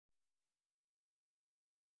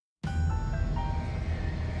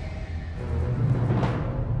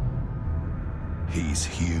He's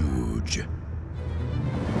huge.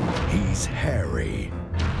 He's hairy.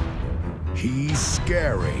 He's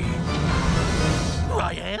scary.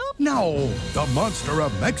 I am? No, the monster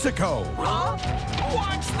of Mexico. Huh?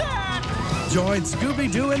 What's that? Join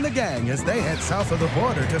Scooby-Doo and the gang as they head south of the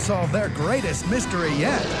border to solve their greatest mystery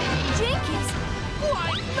yet. Jinkies!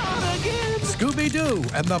 Why not again? Scooby-Doo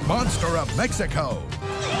and the Monster of Mexico.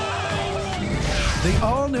 The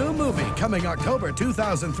all-new movie coming October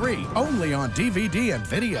 2003, only on DVD and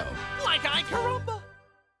video. Like I caramba.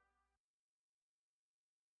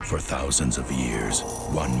 For thousands of years,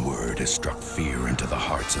 one word has struck fear into the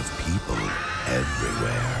hearts of people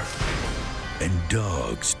everywhere. And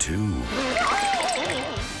dogs, too.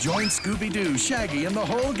 Join Scooby-Doo, Shaggy, and the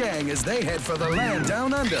whole gang as they head for the land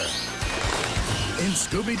down under. In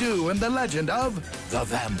Scooby-Doo and the Legend of the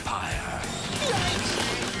Vampire.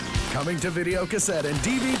 Coming to video cassette and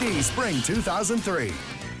DVD spring 2003.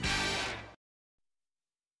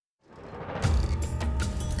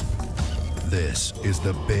 This is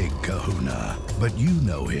the Big Kahuna, but you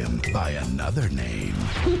know him by another name.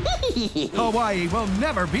 Hawaii will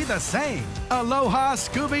never be the same. Aloha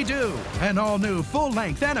Scooby-Doo, an all-new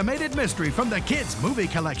full-length animated mystery from the Kids Movie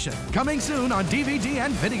Collection. Coming soon on DVD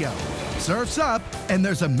and video. Surf's up, and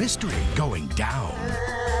there's a mystery going down.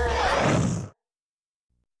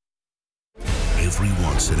 Every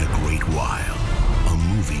once in a great while, a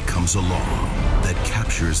movie comes along that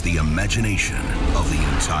captures the imagination of the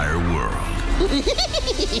entire world.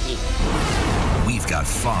 We've got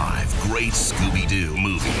 5 great Scooby-Doo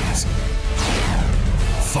movies,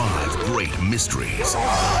 5 great mysteries,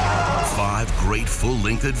 5 great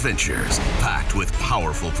full-length adventures packed with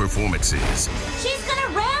powerful performances. She's gonna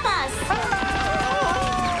ram us!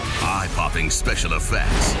 Eye-popping special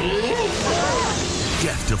effects,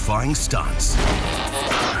 death-defying stunts.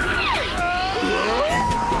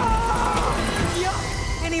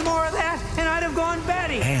 Any more of that, and I'd have gone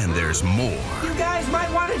batty. And there's more. You guys might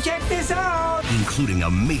want to check this out. Including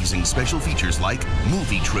amazing special features like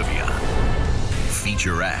movie trivia,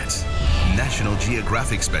 featurettes, National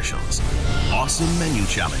Geographic specials, awesome menu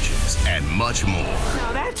challenges, and much more.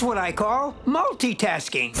 Now that's what I call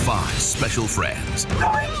multitasking. 5 special friends,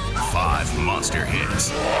 5 monster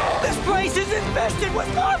hits. This place is infested with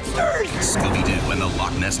monsters! Scooby-Doo and the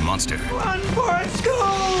Loch Ness Monster. Run for it,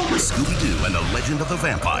 Scoob! Scooby-Doo and the Legend of the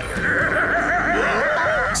Vampire.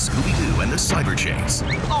 Scooby-Doo and the Cyber Chase.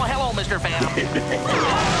 Oh, hello, Mr. Phantom.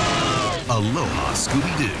 Aloha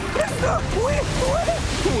Scooby-Doo.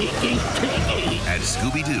 And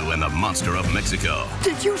Scooby-Doo and the Monster of Mexico.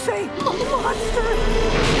 Did you say monster?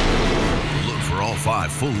 Look for all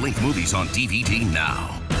 5 full-length movies on DVD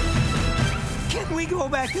now. Can we go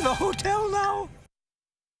back to the hotel now?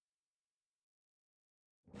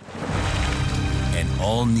 An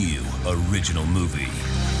all-new original movie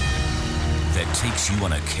that takes you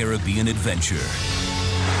on a Caribbean adventure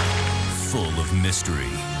full of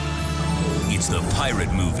mystery. It's the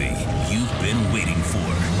pirate movie you've been waiting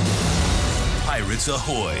for. Pirates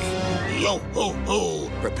Ahoy! Yo ho ho!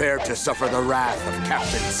 Prepare to suffer the wrath of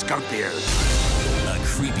Captain Skunkbeard. A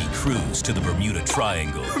creepy cruise to the Bermuda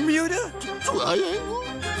Triangle. Bermuda? Triangle?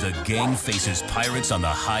 The gang faces pirates on the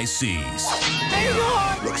high seas.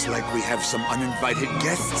 Looks like we have some uninvited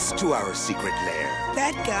guests to our secret lair.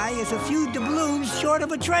 That guy is a few doubloons short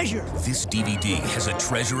of a treasure. This DVD has a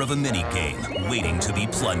treasure of a minigame waiting to be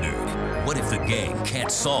plundered. What if the gang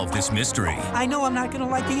can't solve this mystery? I know I'm not gonna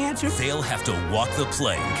like the answer. They'll have to walk the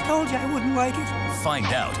plank. Told you I wouldn't like it. Find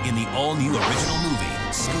out in the all-new original movie,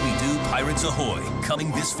 Scooby-Doo Pirates Ahoy,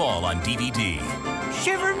 coming this fall on DVD.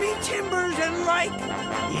 Shiver me timbers and like.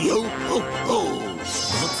 Yo ho ho!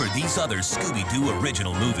 Look for these other Scooby-Doo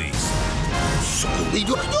original movies.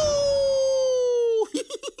 Scooby-Doo!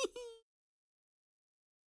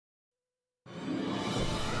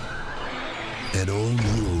 An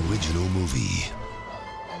all-new original movie.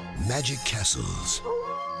 Magic Castles.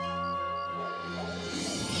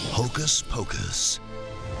 Hocus Pocus.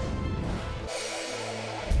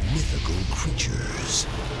 Mythical creatures.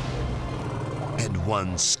 And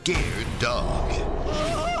one scared dog.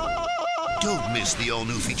 Don't miss the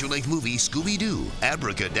all-new feature-length movie Scooby-Doo,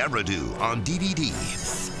 Abracadabra-Doo on DVD.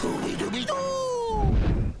 Scooby-Doo!